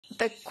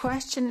The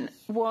question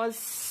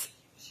was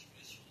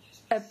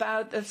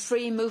about the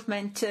free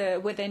movement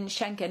within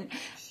Schengen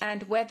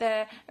and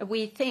whether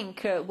we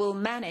think we'll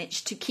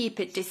manage to keep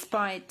it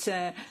despite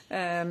the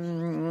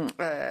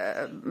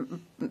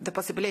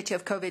possibility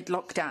of COVID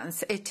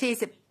lockdowns. It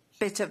is a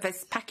bit of a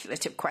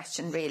speculative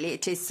question, really.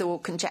 It is all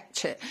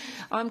conjecture.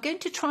 I'm going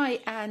to try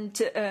and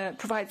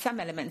provide some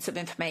elements of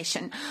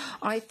information.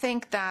 I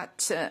think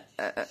that,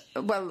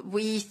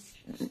 we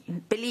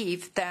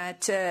believe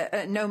that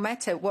no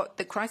matter what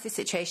the crisis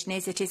situation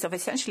is, it is of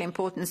essential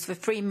importance for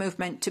free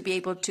movement to be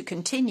able to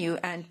continue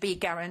and be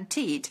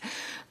guaranteed,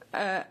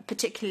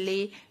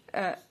 particularly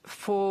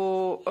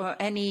for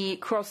any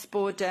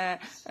cross-border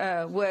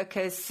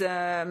workers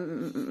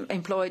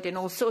employed in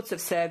all sorts of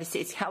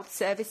services, health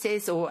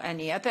services or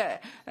any other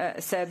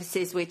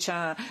services which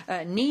are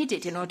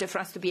needed in order for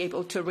us to be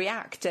able to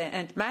react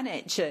and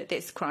manage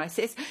this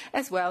crisis,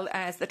 as well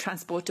as the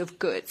transport of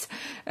goods.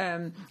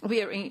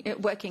 We are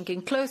working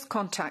in close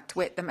contact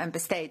with the Member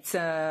States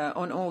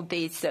on all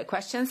these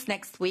questions.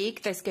 Next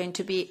week there's going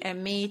to be a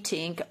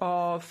meeting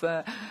of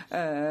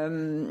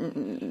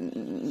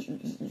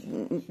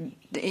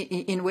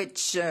in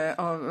which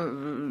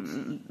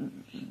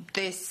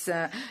this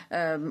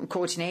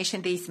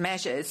coordination, these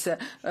measures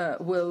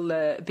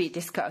will be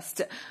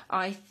discussed.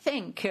 I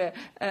think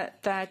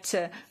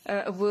that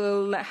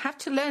we'll have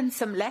to learn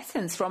some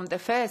lessons from the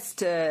first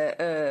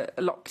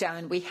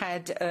lockdown we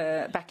had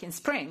back in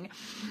spring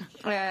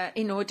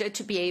in order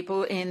to be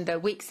able, in the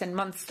weeks and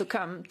months to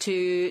come,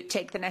 to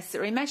take the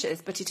necessary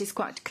measures. But it is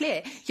quite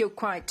clear, you're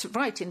quite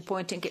right in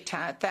pointing it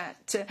out,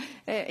 that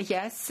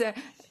yes,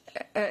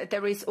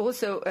 there is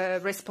also a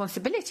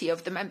responsibility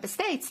of the Member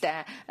States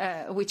there,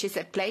 which is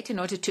at play in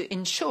order to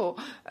ensure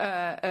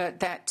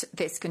that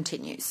this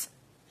continues.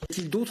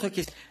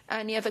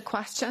 Any other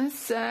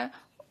questions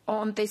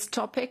on this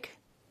topic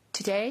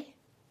today?